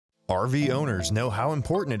RV owners know how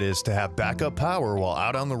important it is to have backup power while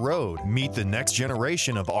out on the road. Meet the next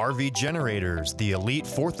generation of RV generators, the Elite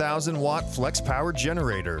 4,000-watt Flex Power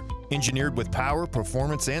Generator. Engineered with power,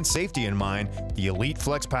 performance, and safety in mind, the Elite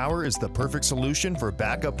Flex Power is the perfect solution for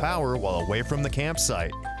backup power while away from the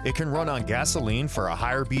campsite. It can run on gasoline for a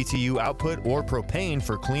higher BTU output or propane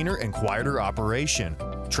for cleaner and quieter operation.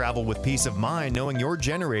 Travel with peace of mind knowing your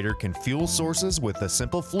generator can fuel sources with the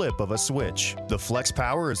simple flip of a switch. The Flex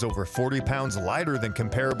Power is over 40 pounds lighter than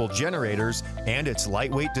comparable generators, and its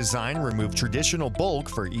lightweight design removes traditional bulk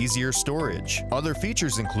for easier storage. Other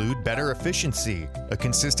features include better efficiency, a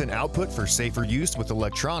consistent output for safer use with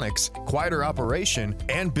electronics, quieter operation,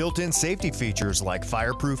 and built-in safety features like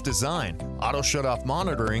fireproof design, auto shut-off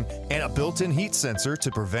monitoring, and a built-in heat sensor to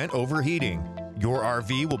prevent overheating. Your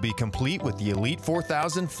RV will be complete with the Elite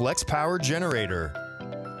 4000 Flex Power Generator.